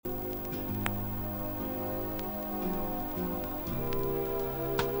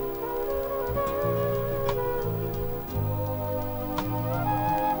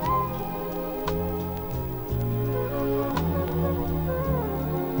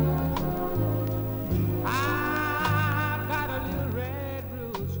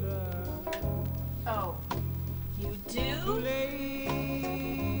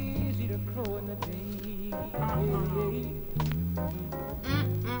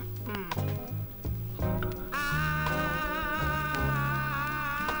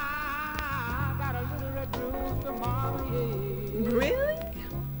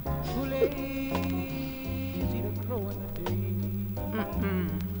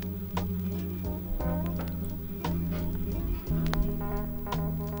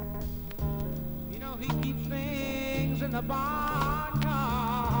the barnyard.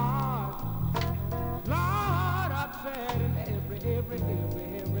 Lord, I've said in every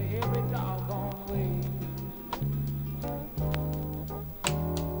doggone way.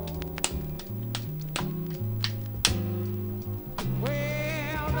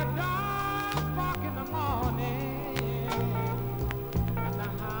 Well, the dog bark in the morning, and the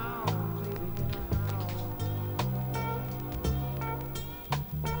hounds leaving in the house.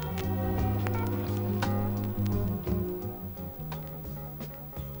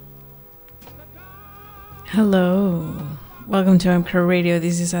 Hello, welcome to mcrowradio.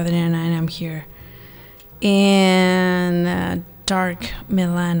 This is Adriana and I'm here in dark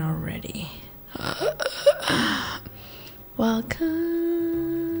Milan already.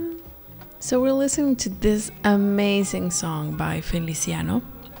 Welcome. So we're listening to this amazing song by Feliciano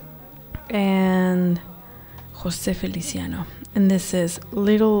and Jose Feliciano, and this is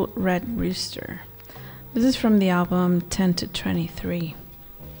Little Red Rooster. This is from the album 10 to 23.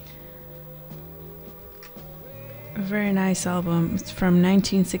 A very nice album. It's from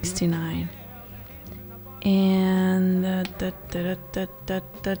 1969. And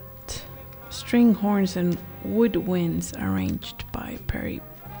string horns and woodwinds arranged by Perry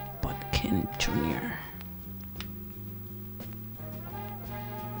Botkin Jr.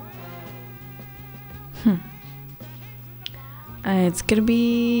 It's gonna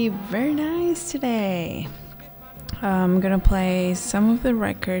be very nice today. I'm gonna play some of the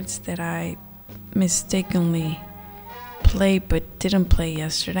records that I mistakenly played but didn't play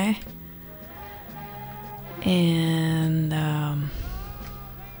yesterday, and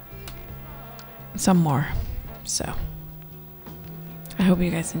some more. So I hope you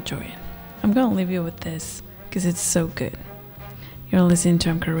guys enjoy it. I'm gonna leave you with this because it's so good. You're listening to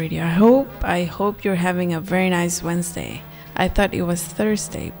mcrowradio. I hope you're having a very nice Wednesday. I thought it was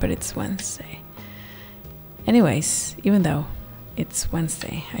Thursday, but it's Wednesday. Anyways, even though it's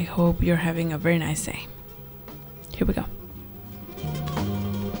Wednesday, I hope you're having a very nice day. Here we go.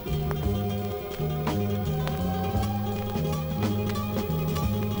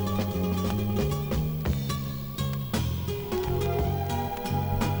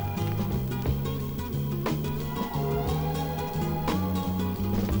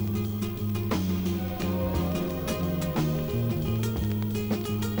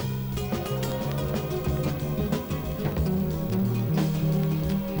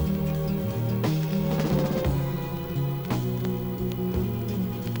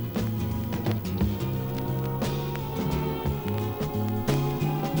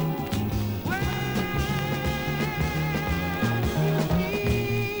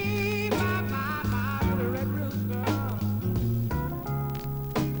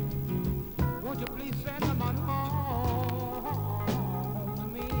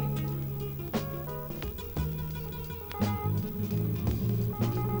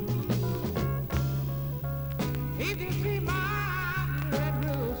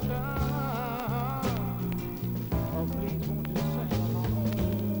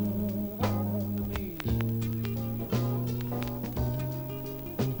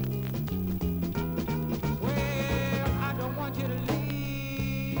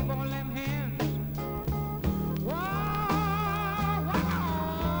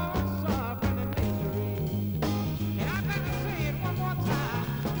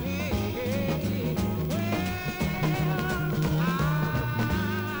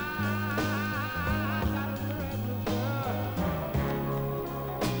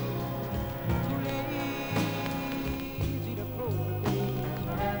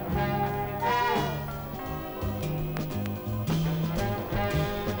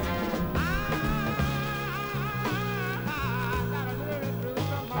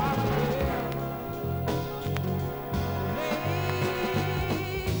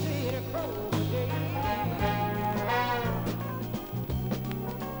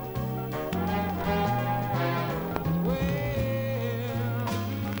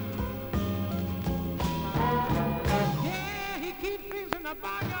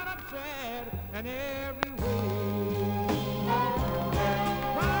 And every way.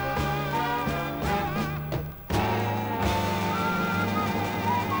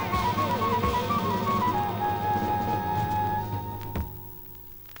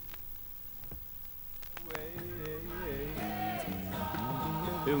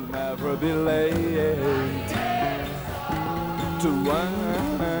 You'll never be late to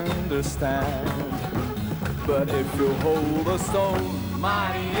understand. But if you hold a stone,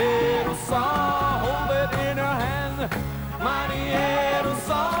 marinheiro só, hold it in your hand, marinheiro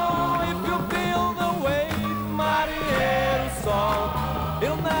só. If you feel the weight, marinheiro só,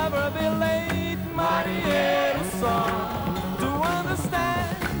 you'll never be late, marinheiro só.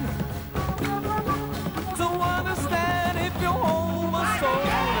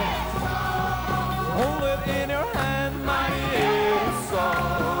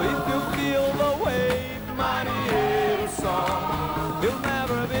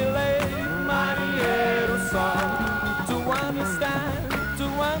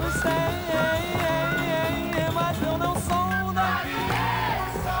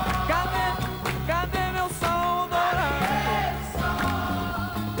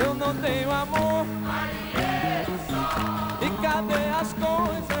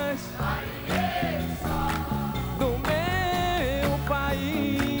 coisas do meu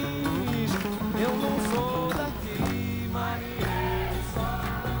país. Eu não sou daqui, marinheiro só.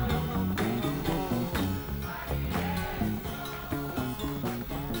 Eu não tenho amor, marinheiro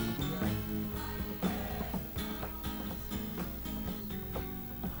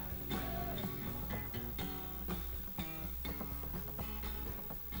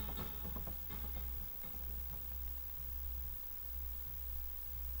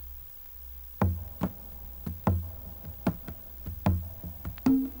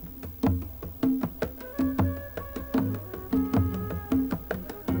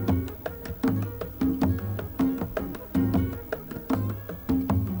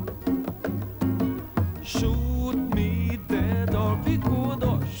shoot me dead or be good,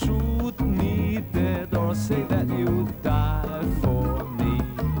 or shoot me dead or say that you die for me.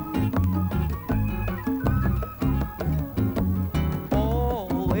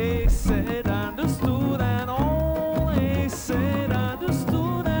 Always said understood, and always said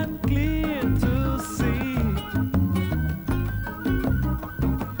understood and clear to see.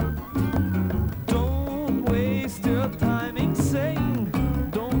 Don't waste your time in saying,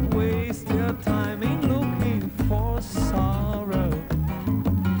 don't waste your time in looking for sorrow.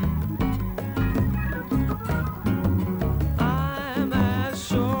 I'm as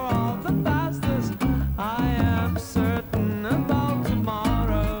sure of the past as I am certain about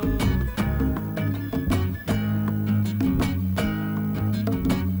tomorrow.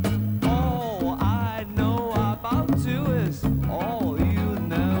 All I know about you is, all you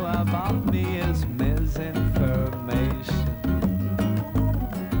know about me is misinformation.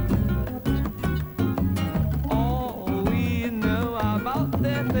 All we know about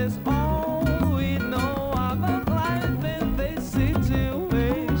death is all we know about life in this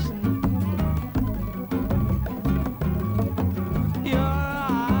situation. Your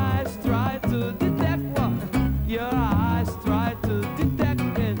eyes try to detect what? Your eyes try to detect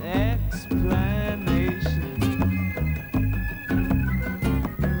an explanation.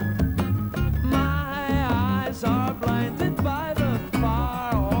 My eyes are blinded by the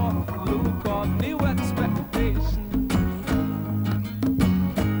far-off look of new expectation.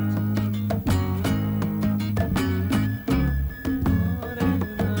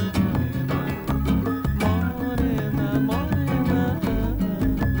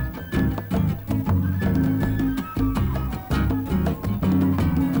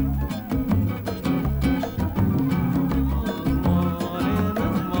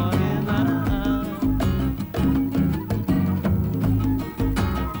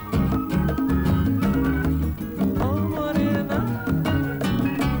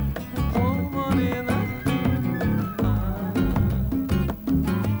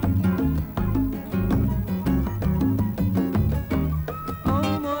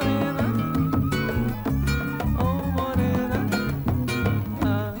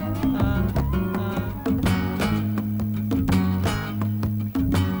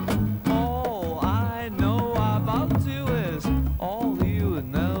 All I know about you is, all you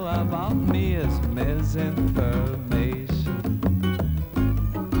know about me is misinformation.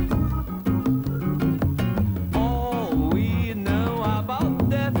 All we know about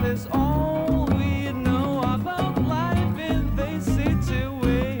death is all we know about life in this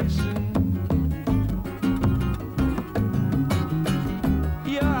situation.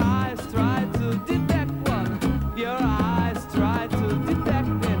 Your eyes try to detect what? Your eyes try to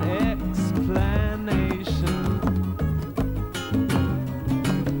detect an explanation.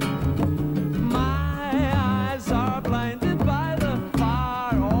 My eyes are blinded by the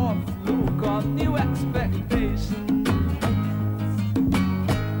far-off look of new expectation.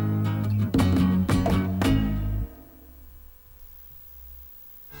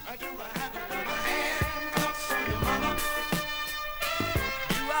 Do I have to put my handcuffs on your mama?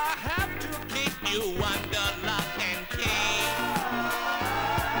 Do I have to keep you under lock and key?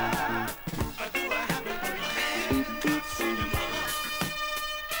 Do I have to put my handcuffs on your mama?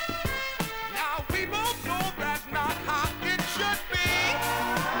 Now we both know that's not how it should be.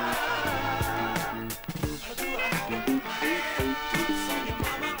 Do I have to put my handcuffs on your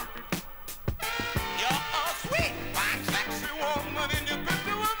mama? You're a sweet, fine, sexy woman and you could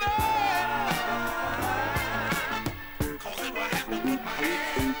do a man. 'Cause if I have to put my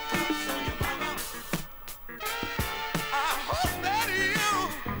handcuffs on your mama,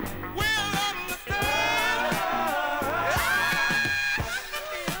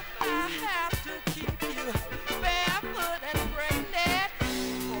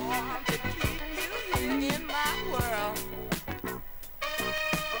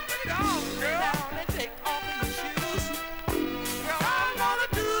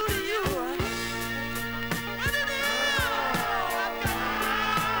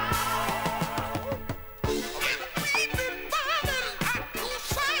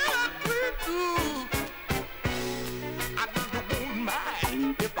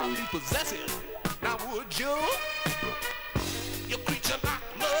 possess it. Now would you? You creature like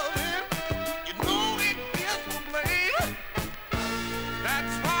loving, you know it is the blame.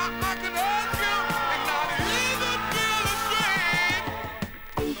 That's why I can ask you, and not even feel ashamed.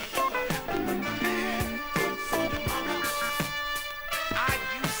 Are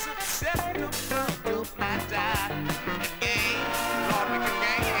you susceptible to flat and game? Lord, we can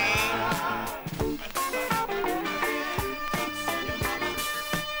game.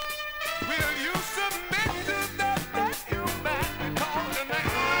 Will you submit to the human call your name?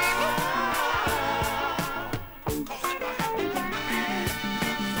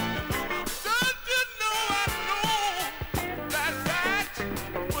 Don't you know I know that rat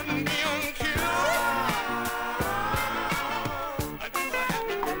wouldn't be uncured? I do have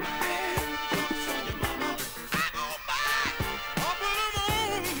to put my hands on your mama. I go back, I'll put 'em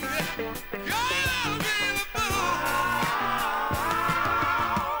on. You'll be the fool.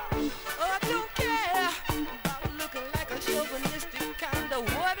 Oh, I don't care about looking like a chauvinistic kind of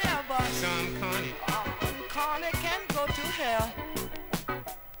whatever. Son Connie. Connie can go to hell.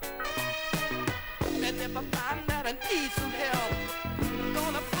 And if I find that I need some help, I'm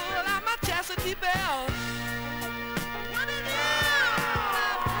gonna pull out my chastity belt. What it is?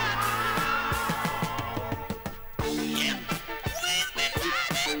 Yeah, we've been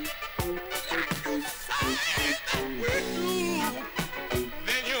riding like you say that we do.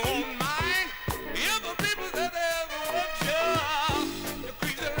 Then you won't mind if the people that ever want you. You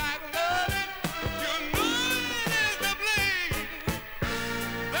crazy like loving, you know it is the blame.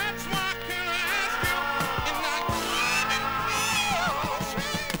 That's why I can ask you, and not even feel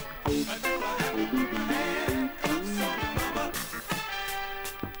ashamed. I do I have to put my handcuffs on you, mama?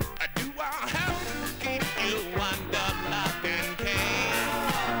 I do I have to keep you wound up lock and key?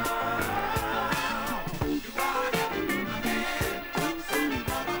 Do I have to put my handcuffs on you,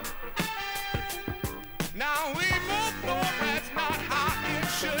 mama? Now we both know that's not how it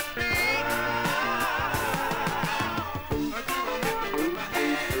should be. I do I have to put my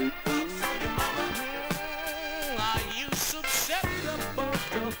handcuffs on you, mama? Are you susceptible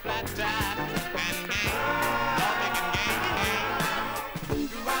to flat tire and game? Loving and game.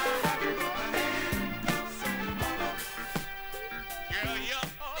 Do I have to put my handcuffs on you, mama? Girl, you're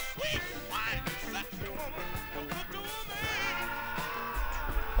a sweet wine, sexy woman. What do I mean?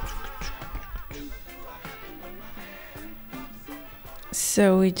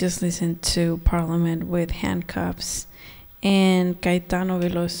 So we just listened to Parliament with Handcuffs and Caetano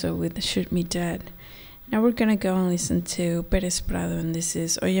Veloso with Shoot Me Dead. Now we're gonna go and listen to Perez Prado, and this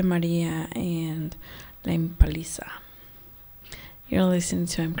is Oye Maria and La Impaliza. You're listening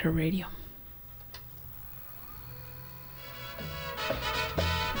to MCRO Radio.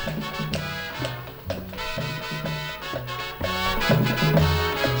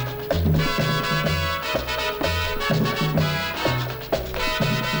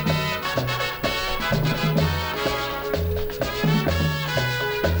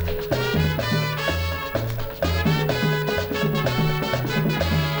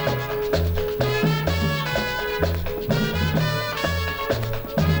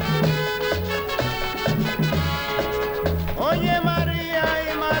 Oye María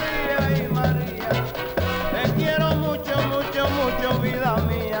y María y María, te quiero mucho, mucho, mucho, vida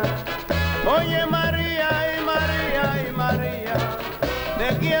mía. Oye María y María y María,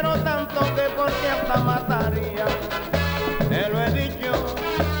 te quiero tanto que por ti hasta mataría. Te lo he dicho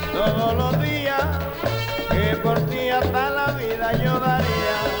todos los días, que por ti hasta la vida yo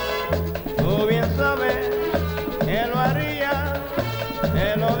daría. Tú bien sabes que lo haría,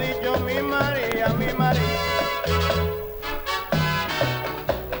 te lo he dicho mi María, mi María.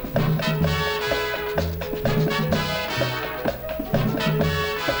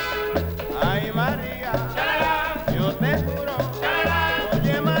 Ay María, yo te juro,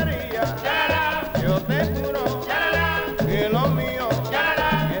 oye María, yo te juro que lo mío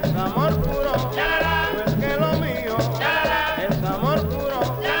es amor puro, pues que lo mío es amor puro.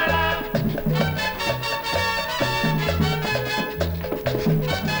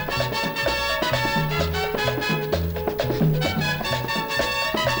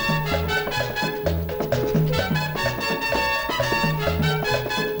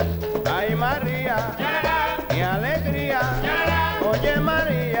 Ay María, qué alegría, oye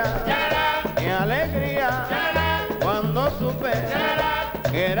María, qué alegría, cuando supe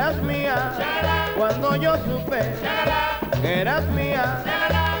que eras mía, cuando yo supe que eras mía.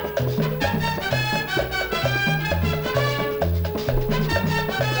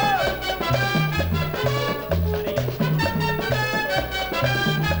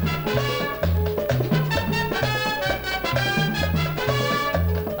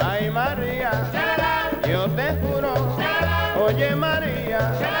 Ay María, yo te juro, oye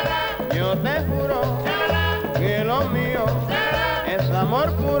María, yo te juro que lo mío es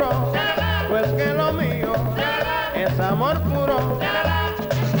amor puro, pues que lo mío es amor puro.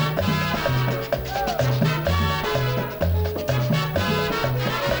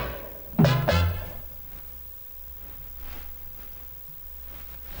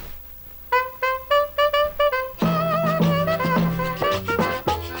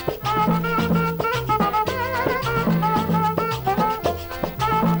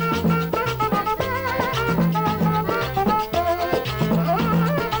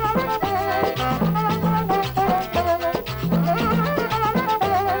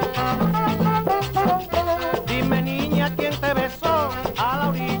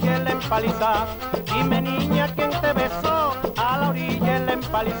 Dime niña, ¿quién te besó a la orilla en la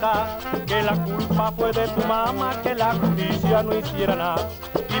empalizada? Que la culpa fue de tu mamá, que la justicia no hiciera nada.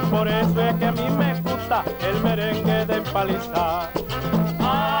 Y por eso es que a mí me gusta el merengue de empalizada.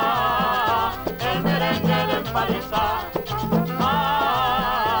 Ah, el merengue de empalizada.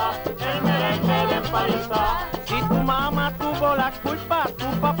 Ah, el merengue de empalizada. Si tu mamá tuvo la culpa, tu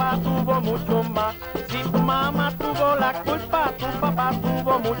papá tuvo mucho más. Si tu mamá tuvo la culpa, tu papá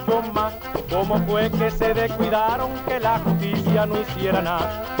tuvo mucho más. ¿Cómo fue que se descuidaron que la justicia no hiciera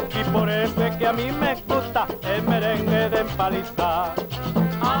nada? Y por eso es que a mí me gusta el merengue de empalizar.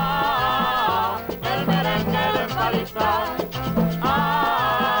 Ah, el merengue de empalizar.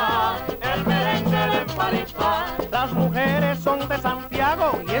 Ah, el merengue de empalizar. Las mujeres son de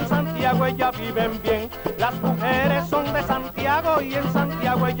Santiago y en Santiago ellas viven bien. Las mujeres son de Santiago y en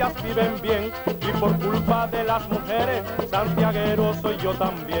Santiago ellas viven bien. Y por culpa de las mujeres, santiaguero soy yo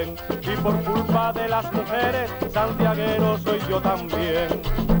también. Y por culpa de las mujeres, santiaguero soy yo también.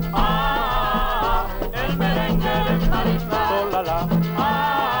 Ah, el merengue de empalizar. Solala.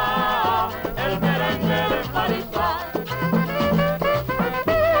 Ah, el merengue de empalizar.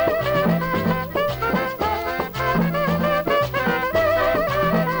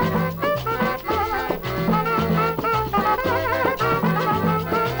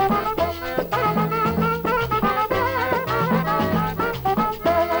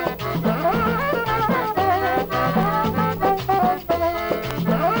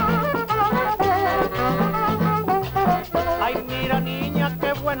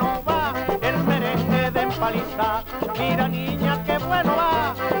 Mira niña, qué bueno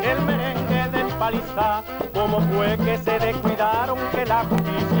va el merengue de empalizar. Cómo fue que se descuidaron que la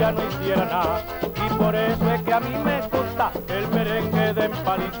justicia no hiciera nada. Y por eso es que a mí me gusta el merengue de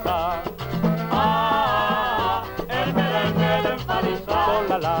empalizar. Ah, el merengue de empalizar.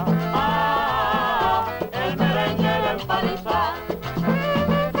 Solala. Ah, el merengue de empalizar.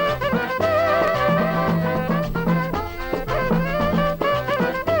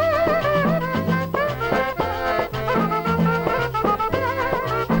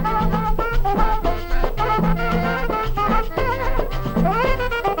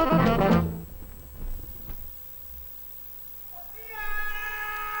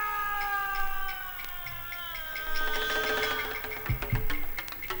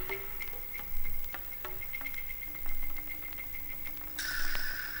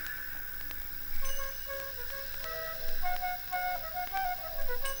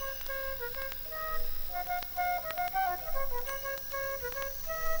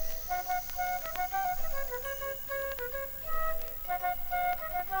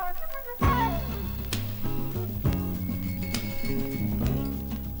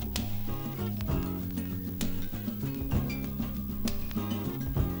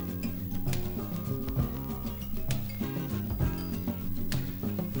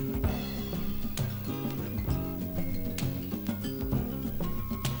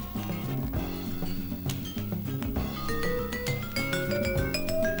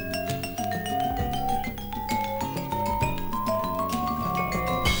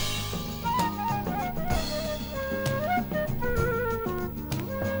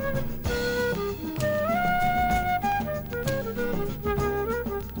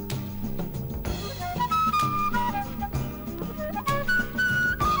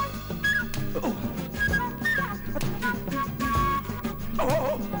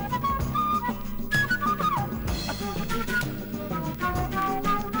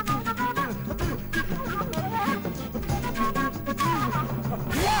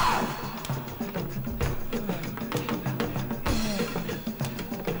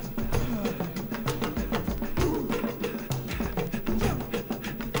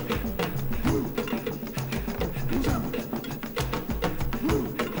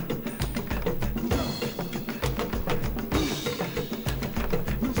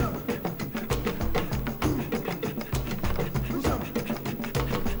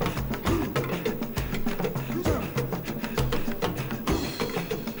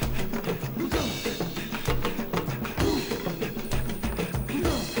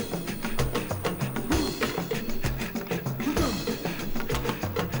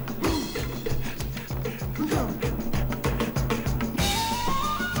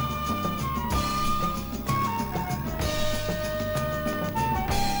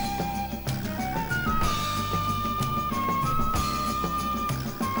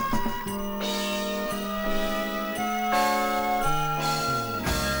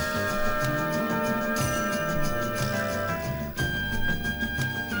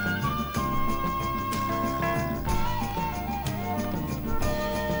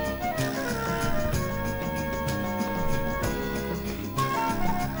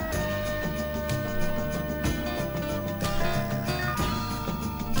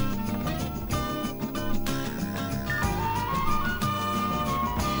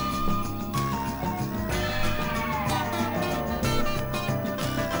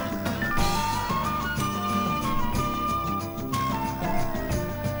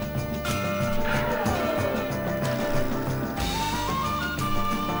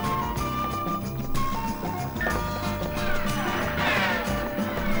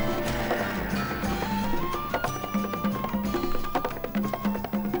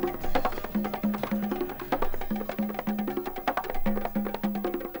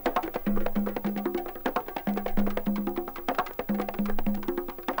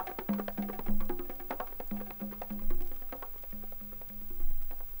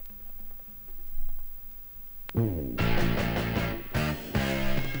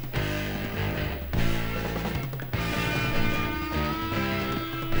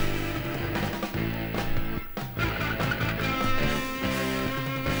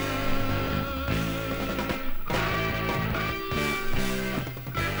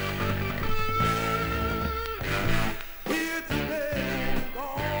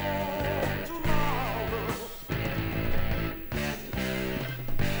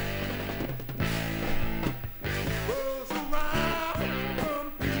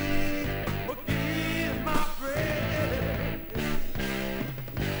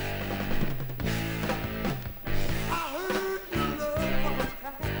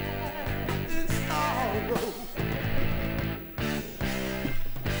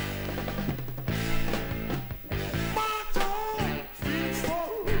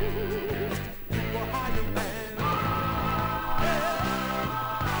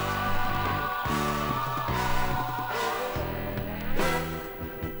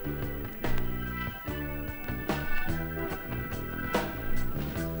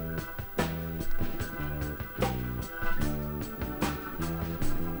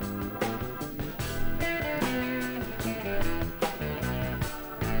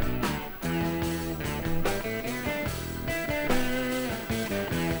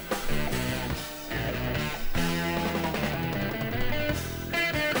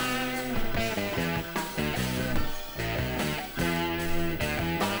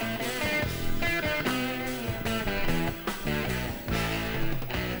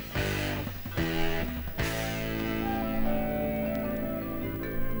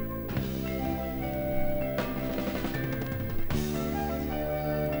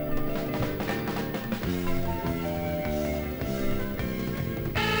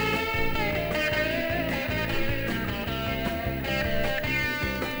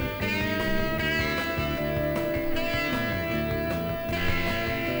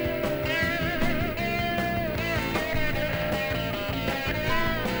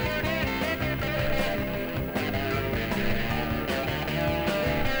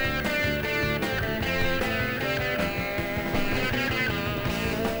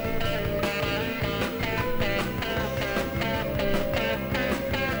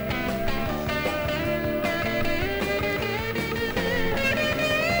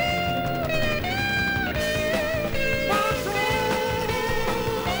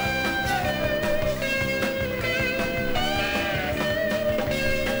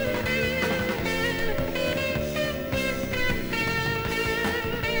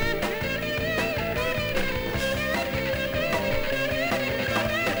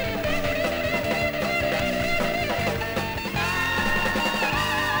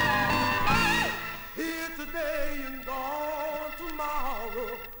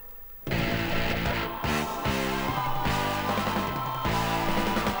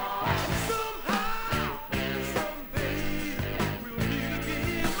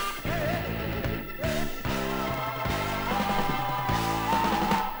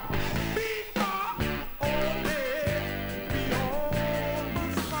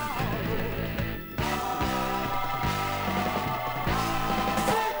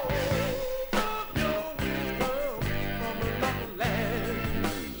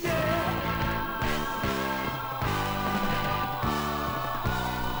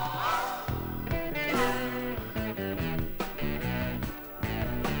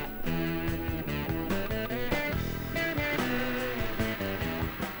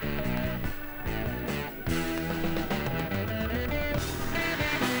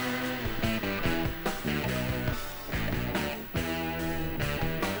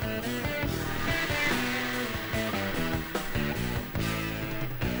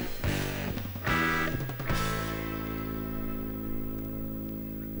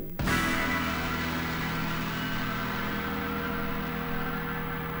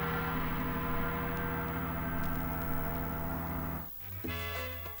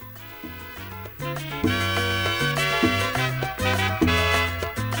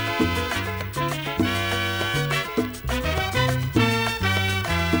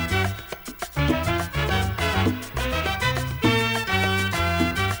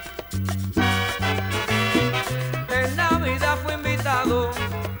 En Navidad fui invitado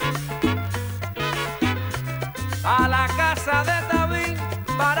a la casa de David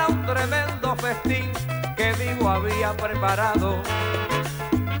para un tremendo festín que dijo había preparado.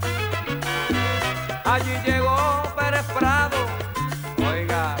 Allí llegó Pérez Prado,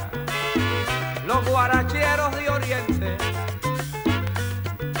 oiga, los guaracheros de Oriente.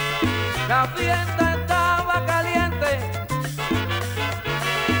 La fiesta estaba caliente,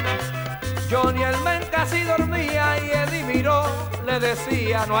 Johnny el men casi dormía y Eddie Miró le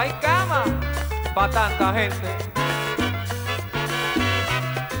decía no hay cama pa' tanta gente.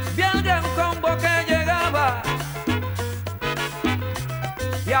 Viene un combo que llegaba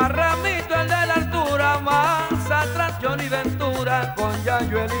y a Ramito el de la altura, más atrás Johnny Ventura con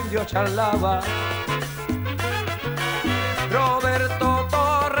Yayo el indio charlaba. Roberto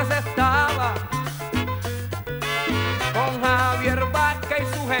Torres estaba con Javier Vázquez y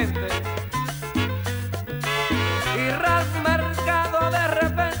su gente, y Ralph Mercado de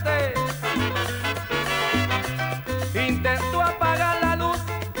repente intentó apagar la luz,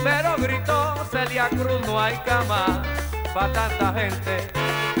 pero gritó Celia Cruz no hay cama pa' tanta gente.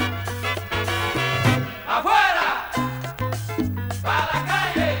 ¡Afuera! ¡Pa' la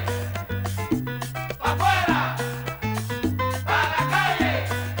calle! ¡Afuera! ¡Pa' la calle!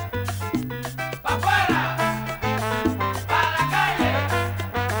 ¡Afuera! ¡Pa' la calle!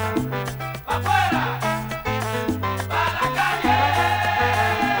 ¡Afuera! ¡Pa' la calle!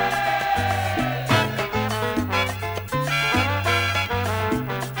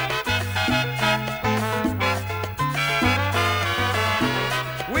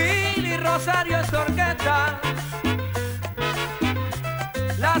 Willy Rosario en su orquesta,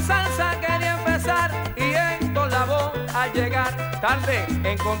 la salsa quería empezar y Héctor Lavoe al llegar tarde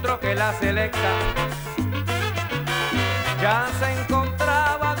encontró que la selecta ya se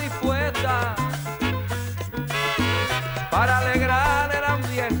encontraba dispuesta para alegrar el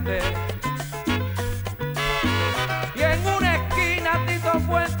ambiente. Y en una esquina Tito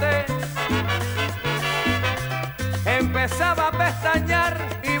Puente empezaba a pestañear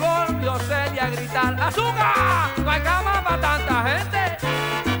y volvió Celia a gritar ¡azúcar! ¡No hay cama para tanta gente!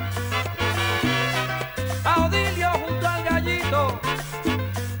 A Odilio junto al gallito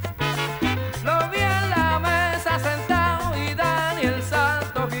lo vi en la mesa sentado y Daniel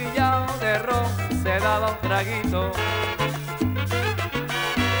Santos guillao de ron se daba un traguito.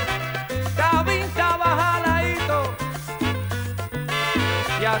 David estaba jaladito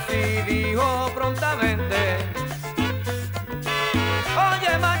y así dijo prontamente: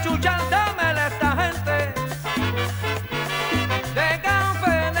 oye machuchan, dámele a esta gente de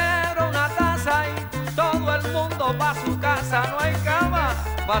café negro una taza y todo el mundo pa' su casa, no hay cama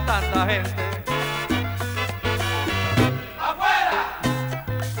pa' tanta gente. ¡Afuera!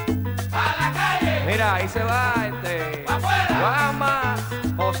 ¡A la calle! Mira, ahí se va ¡Afuera! Guama,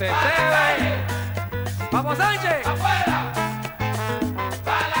 José Esteban, Vamos Sánchez. ¡Afuera!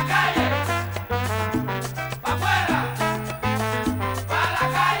 ¡Pa' la calle! ¡Afuera! ¡Pa' la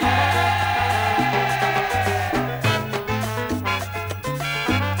calle!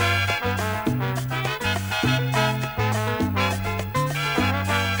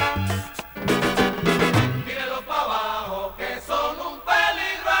 Tírenlos pa' abajo que son un perro.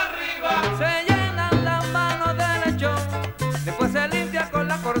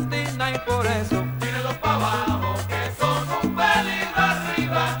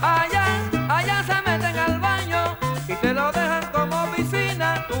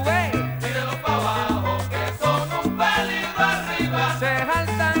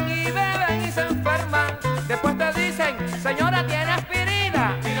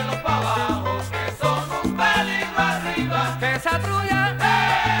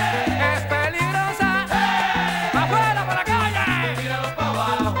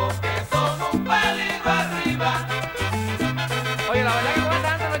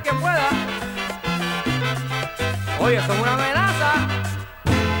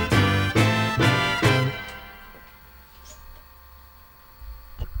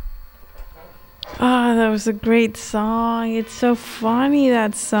 was a great song. It's so funny,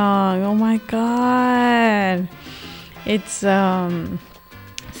 that song. Oh my god. It's so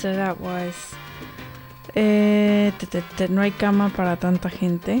that was No hay cama para tanta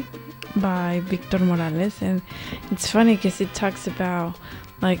gente by Victor Morales, and it's funny because it talks about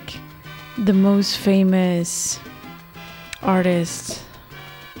like the most famous artists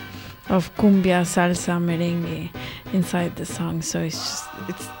of cumbia, salsa, merengue inside the song. So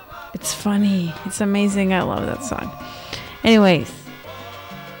it's funny. It's amazing. I love that song. Anyways,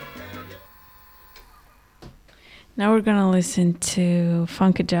 now we're gonna listen to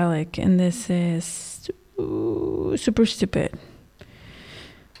Funkadelic, and this is Super Stupid.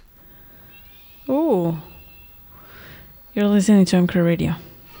 Ooh, you're listening to mcrowradio.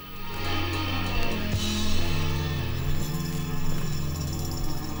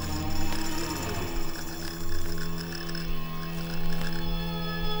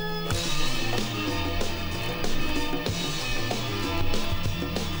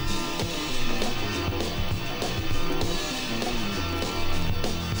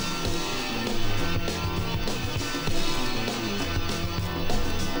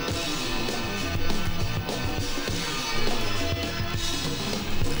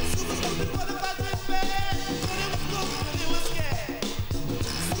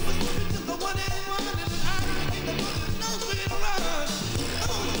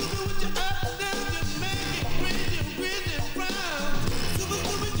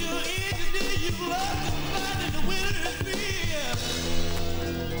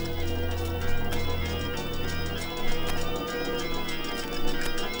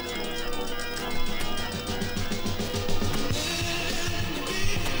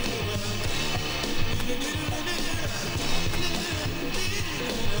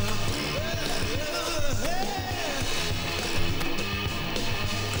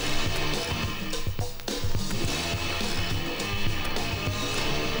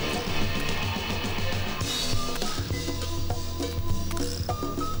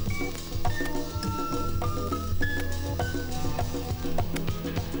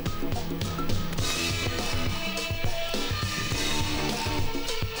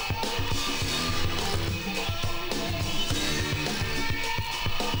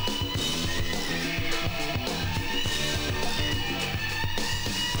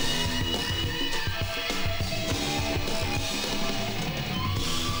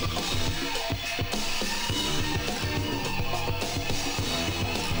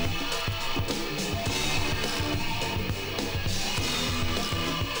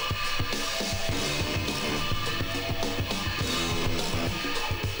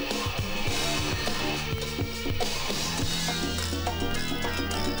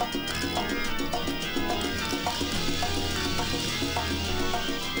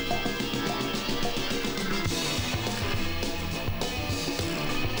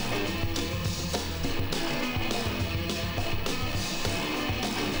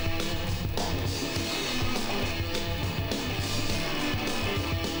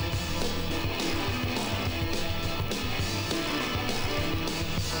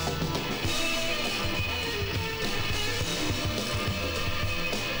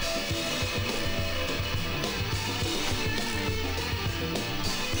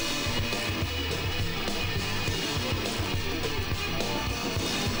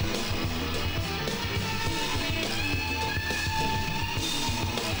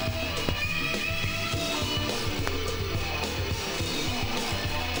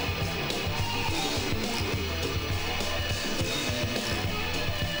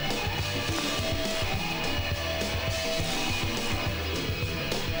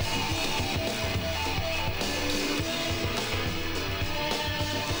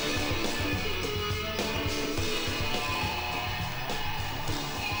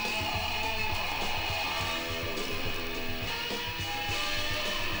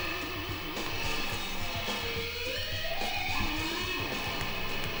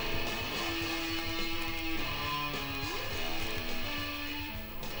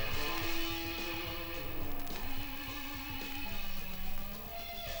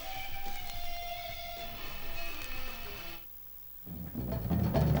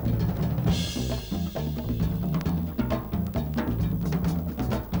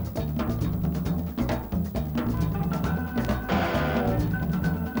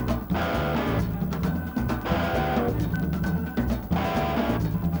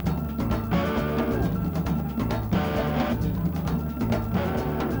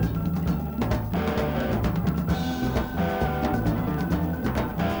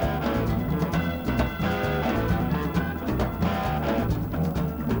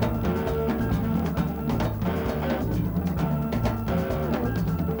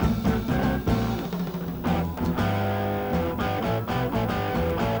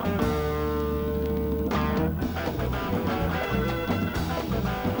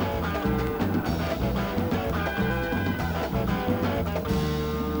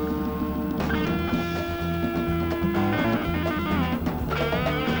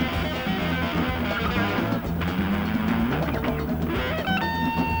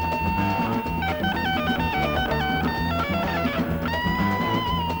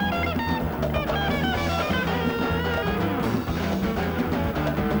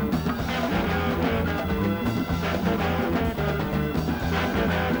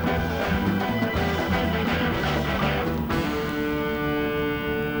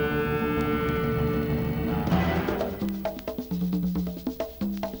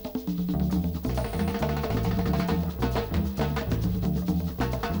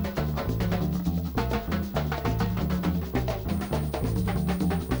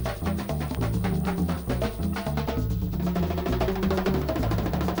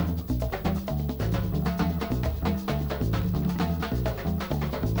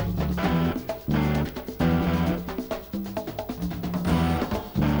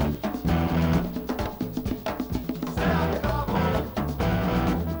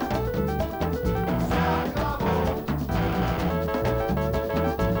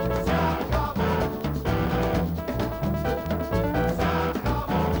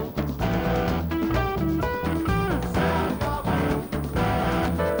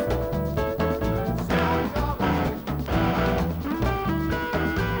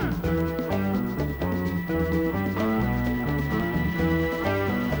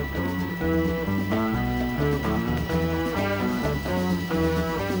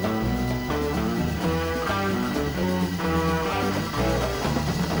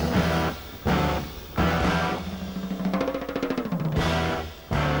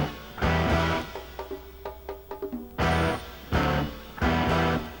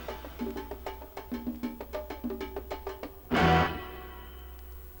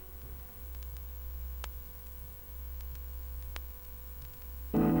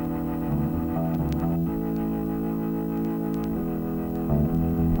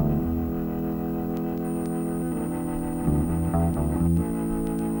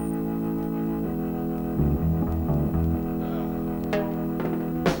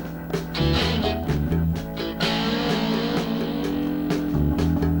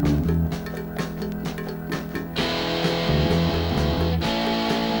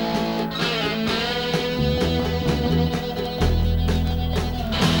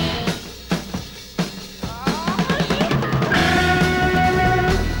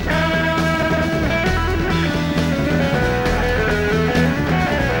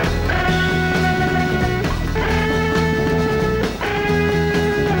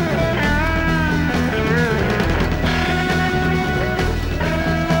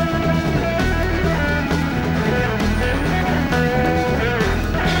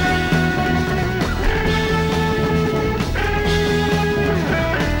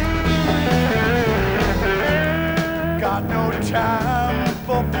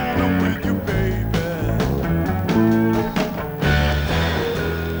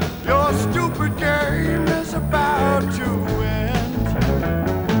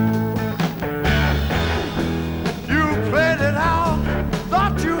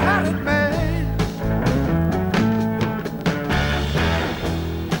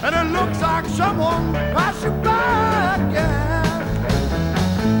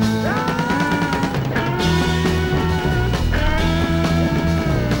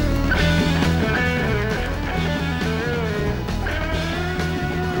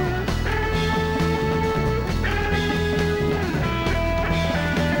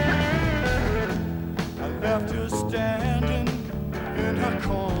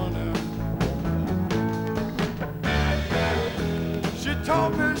 corner. She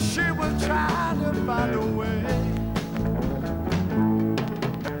told me she was trying to find a way.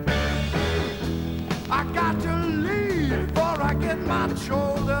 I got to leave before I get my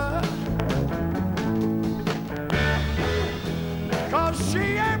shoulder. 'Cause she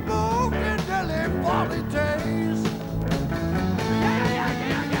ain't moved in nearly 40 days.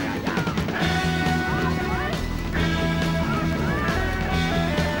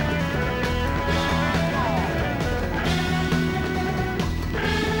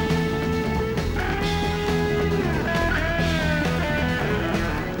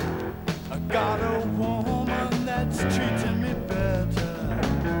 I got a woman that's treating me better.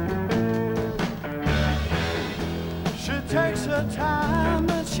 She takes her time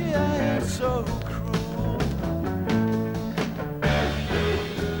and she ain't so cruel.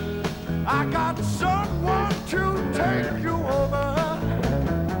 I got someone to take you over.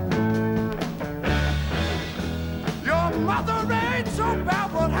 Your mother ain't so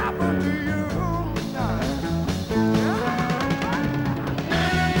bad, what happened to you?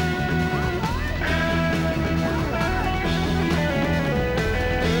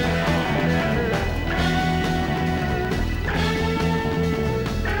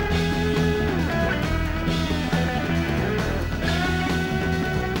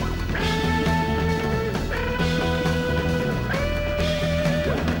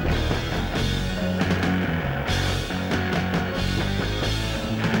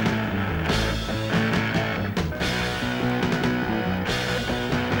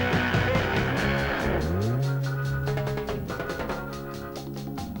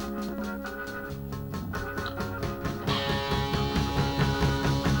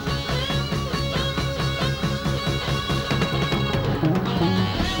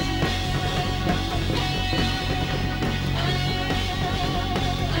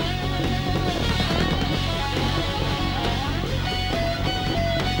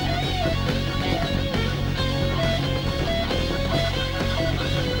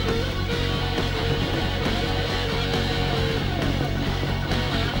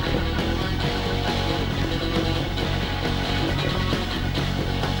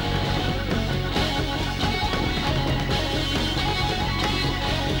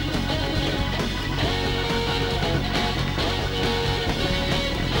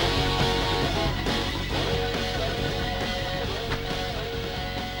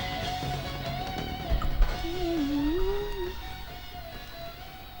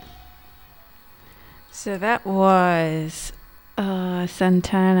 So that was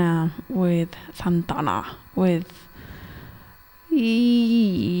Santana with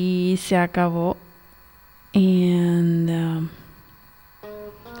Y Se Acabó, and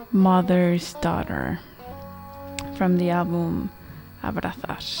Mother's Daughter from the album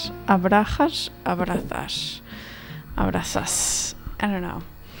Abrazas. I don't know.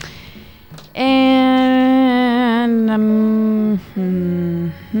 And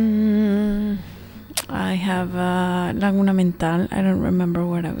I have Laguna Mental. I don't remember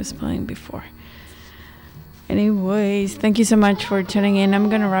what I was playing before. Anyways, thank you so much for tuning in. I'm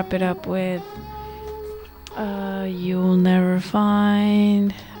gonna wrap it up with You'll Never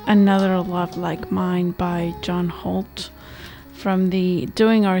Find Another Love Like Mine by John Holt from the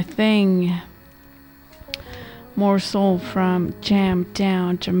Doing Our Thing More Soul from Jam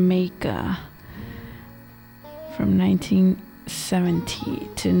Down Jamaica from 1970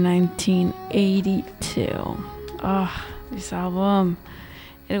 to 1982. Oh, this album.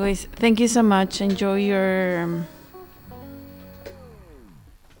 Anyways, thank you so much. Enjoy your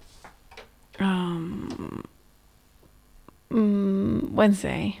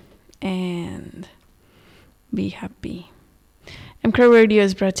Wednesday and be happy. mcrow Radio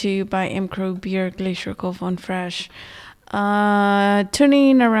is brought to you by mcrow Beer, Glacier Cove on Fresh. Tune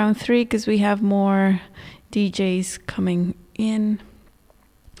in around 3 because we have more DJs coming in.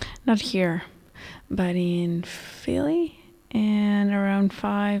 Not here, but in Philly. And around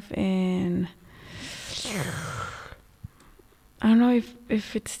 5 in, I don't know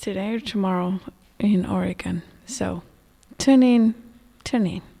if it's today or tomorrow in Oregon. So tune in.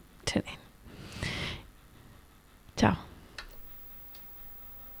 Ciao.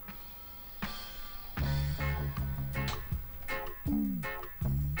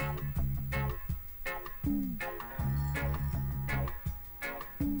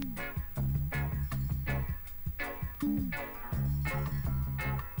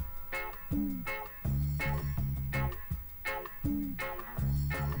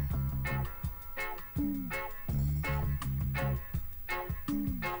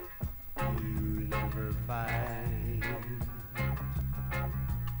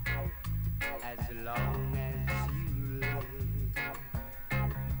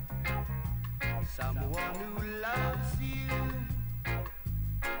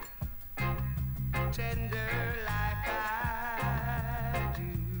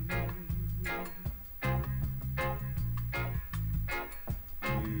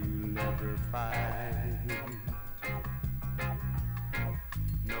 find,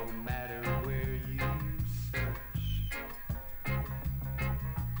 no matter where you search,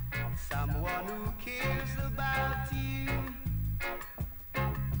 someone who cares about you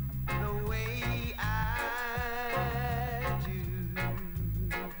the way I do.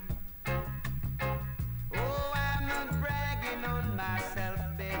 Oh, I'm not bragging on myself,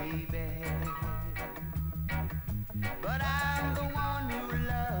 baby, but I'm the one who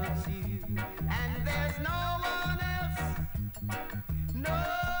loves you, and there's no one else, no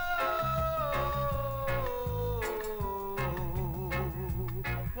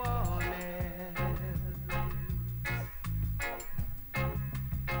one else.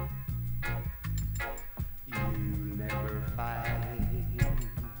 You'll never find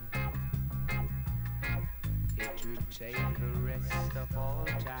it would take the rest of all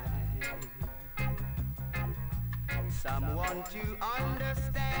time someone to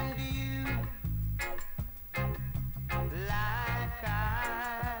understand you like I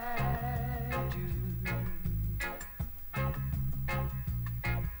do.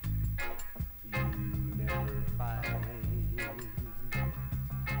 You never find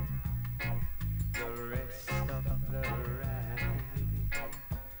the rest of the rhyme,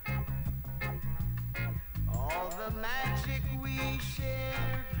 all the magic we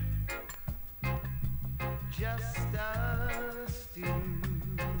shared, just us two.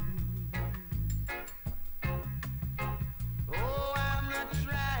 Oh, I'm not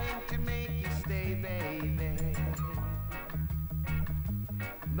trying to make you stay, baby,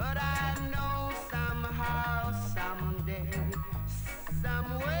 but I know somehow, someday,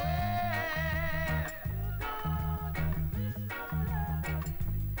 somewhere,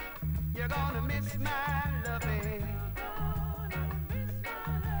 you're gonna miss my loving.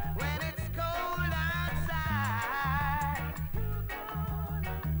 When it's cold outside,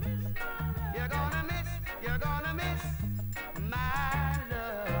 you're gonna miss my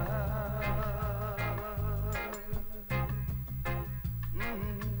love.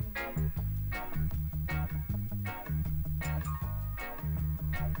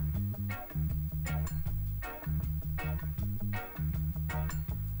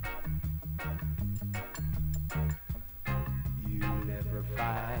 You never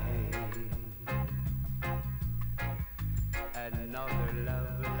find another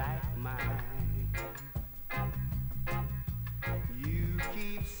love like mine. You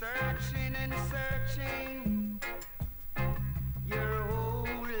keep searching and searching your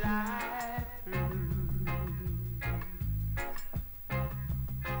whole life through.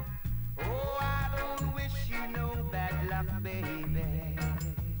 Oh, I don't wish you no bad luck, baby,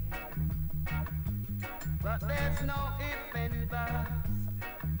 but there's no if and buts.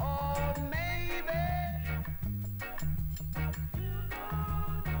 Oh, maybe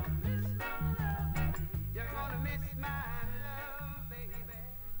you're gonna miss my love, baby.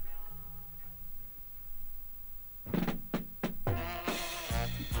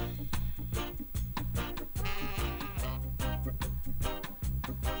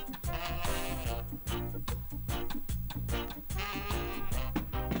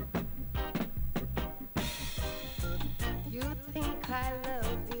 You think I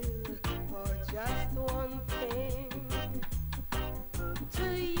love you for just one thing. To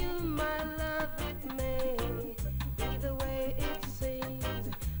you, my love, it may be the way it seems,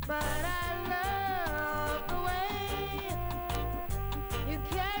 but I love the way you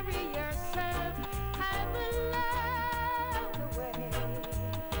carry yourself. I love the way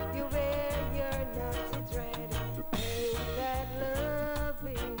you wear your naughty dread. Ain't that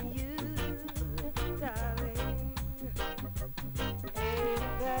loving you, darling? Ain't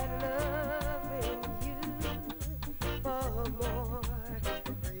that loving you for more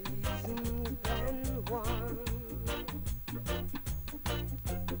reasons than one?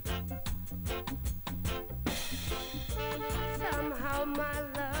 Somehow, my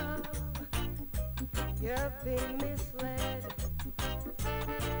love, you've been misled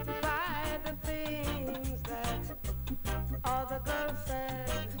by the things that all the girls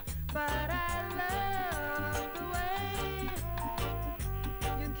said, but I love the way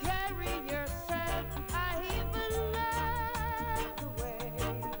you carry yourself. I even love the way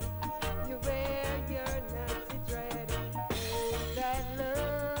you wear your naughty dread. Ain't that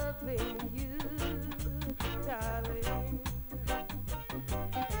loving you, darling?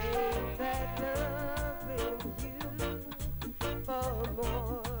 Ain't that loving you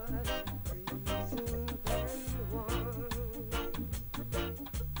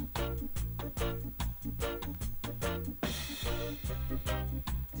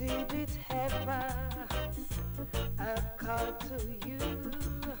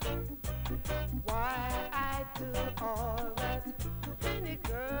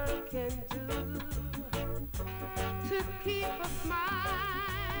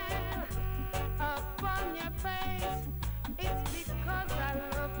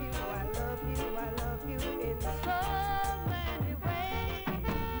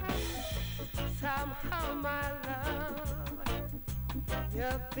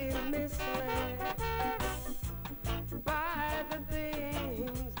You've been misled by the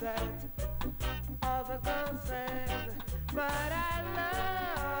things that other girls said, but I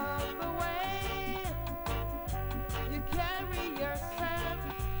love the way you carry yourself.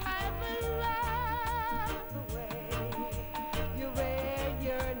 I love the way you wear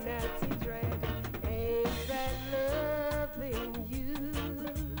your natty dread. Ain't that loving you,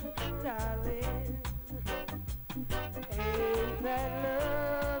 darling? Ain't that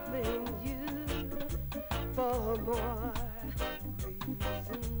loving you for more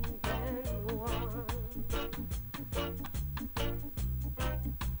reason than one?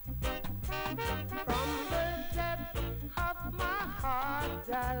 From the depth of my heart,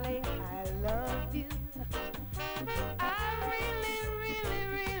 darling,